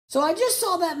So I just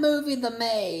saw that movie, The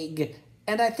Meg,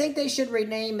 and I think they should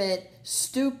rename it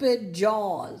Stupid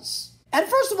Jaws. And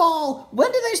first of all,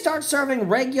 when did they start serving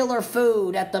regular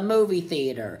food at the movie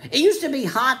theater? It used to be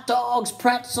hot dogs,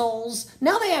 pretzels.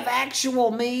 Now they have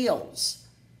actual meals.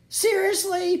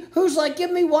 Seriously? Who's like,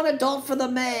 give me one adult for The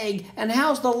Meg, and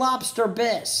how's the lobster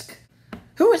bisque?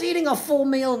 Who is eating a full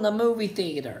meal in the movie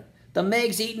theater? The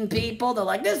Meg's eating people. They're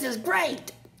like, this is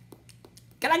great.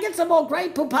 Can I get some more Grey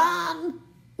Poupon?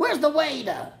 Where's the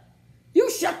waiter? You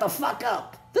shut the fuck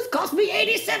up. This cost me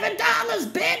 $87,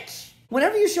 bitch.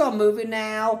 Whenever you show a movie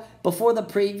now, before the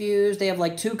previews, they have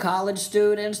like 2 college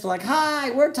students. They're like,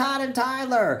 hi, we're Todd and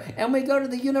Tyler, and we go to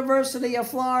the University of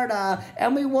Florida,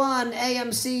 and we won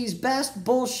AMC's best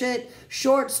bullshit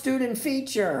short student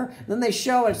feature. Then they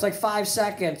show it, it's like 5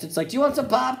 seconds. It's like, do you want some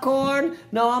popcorn?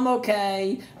 No, I'm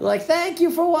okay. They're like, thank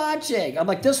you for watching. I'm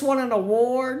like, this won an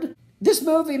award? This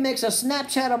movie makes a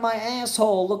Snapchat of my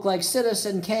asshole look like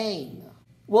Citizen Kane.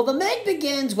 Well, The Meg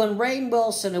begins when Rainn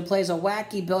Wilson, who plays a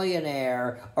wacky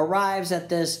billionaire, arrives at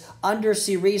this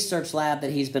undersea research lab that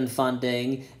he's been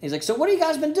funding. He's like, so what have you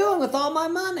guys been doing with all my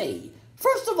money?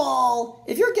 First of all,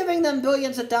 if you're giving them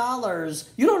billions of dollars,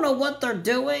 you don't know what they're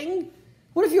doing?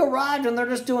 What if you arrived and they're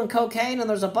just doing cocaine and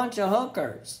there's a bunch of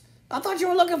hookers? I thought you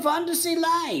were looking for undersea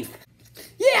life.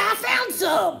 Yeah, I found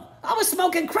some. I was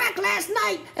smoking crack last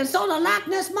night and saw the Loch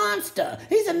Ness Monster.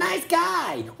 He's a nice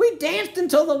guy. We danced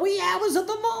until the wee hours of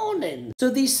the morning.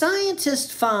 So these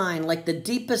scientists find like the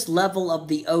deepest level of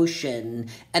the ocean,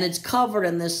 and it's covered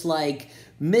in this like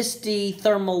misty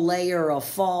thermal layer of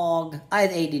fog. I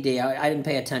had ADD. I didn't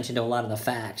pay attention to a lot of the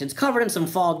facts. It's covered in some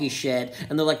foggy shit,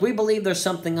 and they're like, we believe there's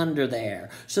something under there.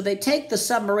 So they take the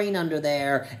submarine under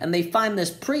there, and they find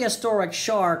this prehistoric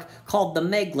shark called the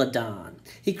Megalodon.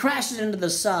 He crashes into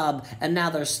the sub, and now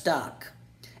they're stuck.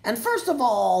 And first of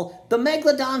all, the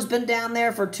Megalodon's been down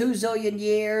there for 2 zillion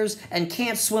years and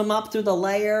can't swim up through the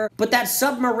layer, but that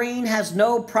submarine has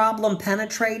no problem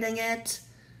penetrating it.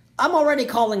 I'm already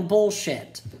calling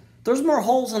bullshit. There's more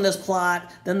holes in this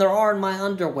plot than there are in my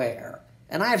underwear,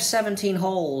 and I have 17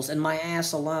 holes in my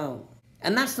ass alone.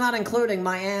 And that's not including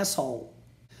my asshole.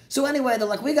 So anyway, they're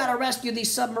like, we gotta rescue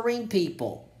these submarine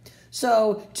people.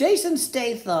 So Jason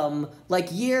Statham, like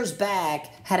years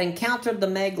back, had encountered the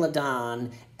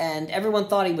Megalodon, and everyone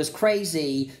thought he was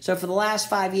crazy. So for the last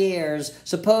 5 years,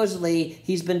 supposedly,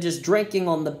 he's been just drinking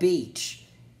on the beach.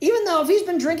 Even though if he's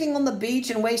been drinking on the beach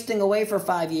and wasting away for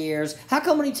 5 years, how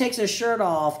come when he takes his shirt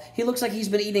off, he looks like he's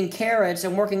been eating carrots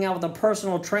and working out with a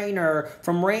personal trainer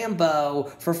from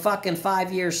Rambo for fucking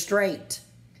 5 years straight?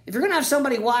 If you're gonna have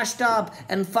somebody washed up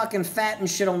and fucking fat and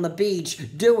shit on the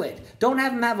beach, do it. Don't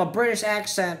have him have a British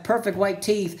accent, perfect white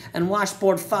teeth, and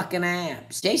washboard fucking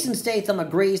abs. Jason Statham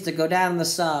agrees to go down in the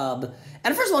sub.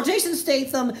 And first of all, Jason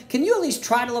Statham, can you at least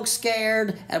try to look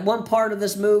scared at one part of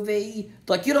this movie?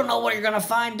 Like, you don't know what you're gonna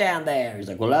find down there. He's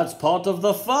like, well, that's part of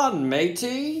the fun,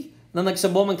 matey. And then, like,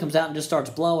 some woman comes out and just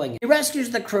starts blowing. He rescues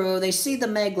the crew, they see the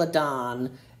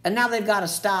Megalodon, and now they've got to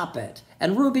stop it.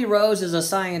 And Ruby Rose is a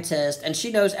scientist, and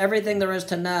she knows everything there is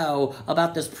to know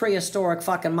about this prehistoric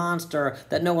fucking monster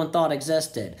that no one thought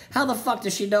existed. How the fuck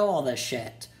does she know all this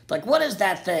shit? Like, what is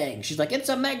that thing? She's like, it's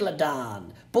a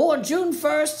Megalodon. Born June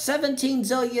 1st, 17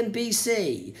 zillion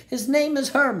BC. His name is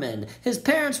Herman. His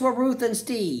parents were Ruth and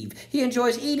Steve. He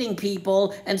enjoys eating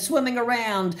people and swimming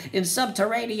around in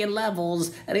subterranean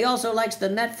levels, and he also likes the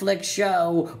Netflix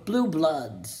show Blue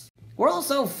Bloods. We're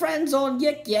also friends on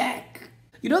Yik Yak.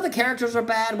 You know the characters are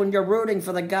bad when you're rooting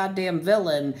for the goddamn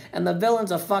villain, and the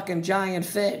villain's a fucking giant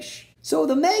fish. So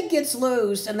the Meg gets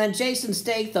loose, and then Jason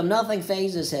Statham, nothing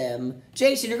phases him.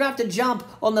 Jason, you're gonna have to jump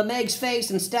on the Meg's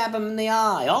face and stab him in the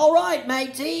eye. All right,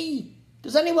 matey.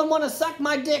 Does anyone want to suck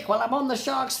my dick while I'm on the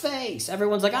shark's face?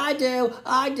 Everyone's like, I do,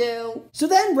 I do. So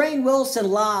then Rainn Wilson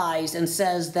lies and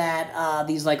says that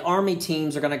these like army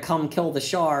teams are gonna come kill the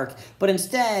shark, but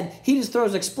instead he just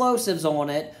throws explosives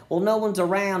on it while no one's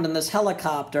around in this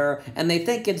helicopter, and they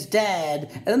think it's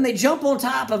dead, and then they jump on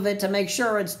top of it to make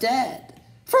sure it's dead.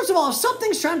 First of all, if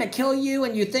something's trying to kill you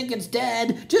and you think it's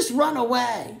dead, just run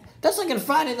away. That's like in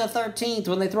Friday the 13th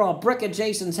when they throw a brick at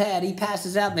Jason's head, he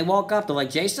passes out and they walk up, they're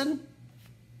like, Jason?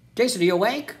 Jason, are you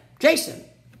awake? Jason!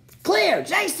 Clear!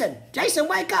 Jason! Jason,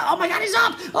 wake up! Oh my god, he's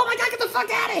up! Oh my god, get the fuck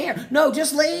out of here! No,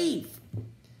 just leave!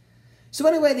 So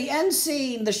anyway, the end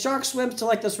scene, the shark swims to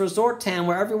like this resort town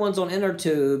where everyone's on inner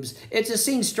tubes. It's a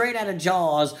scene straight out of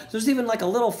Jaws. There's even like a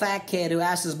little fat kid who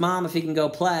asks his mom if he can go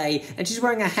play, and she's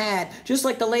wearing a hat just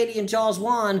like the lady in Jaws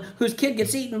 1 whose kid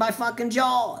gets eaten by fucking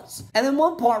Jaws. And then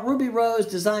one part, Ruby Rose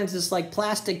designs this like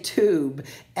plastic tube,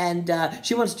 and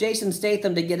she wants Jason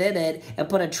Statham to get in it and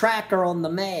put a tracker on the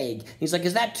Meg. He's like,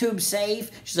 is that tube safe?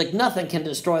 She's like, nothing can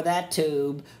destroy that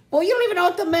tube. Well, you don't even know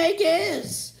what the Meg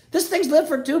is. This thing's lived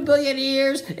for 2 billion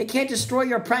years. It can't destroy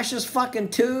your precious fucking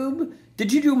tube.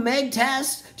 Did you do Meg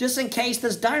tests just in case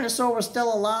this dinosaur was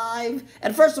still alive?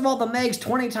 And first of all, the Meg's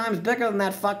 20 times bigger than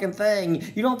that fucking thing.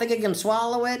 You don't think it can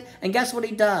swallow it? And guess what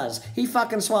he does? He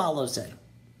fucking swallows it.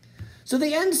 So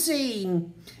the end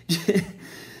scene...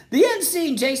 The end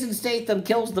scene, Jason Statham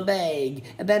kills the Meg,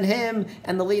 and then him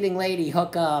and the leading lady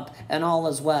hook up, and all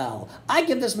is well. I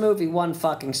give this movie 1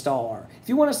 fucking star. If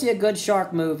you want to see a good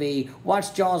shark movie,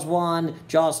 watch Jaws 1,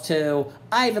 Jaws 2,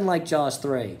 I even like Jaws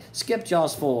 3. Skip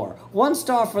Jaws 4. 1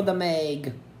 star for the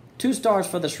Meg, 2 stars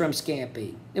for the shrimp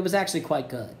scampi. It was actually quite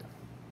good.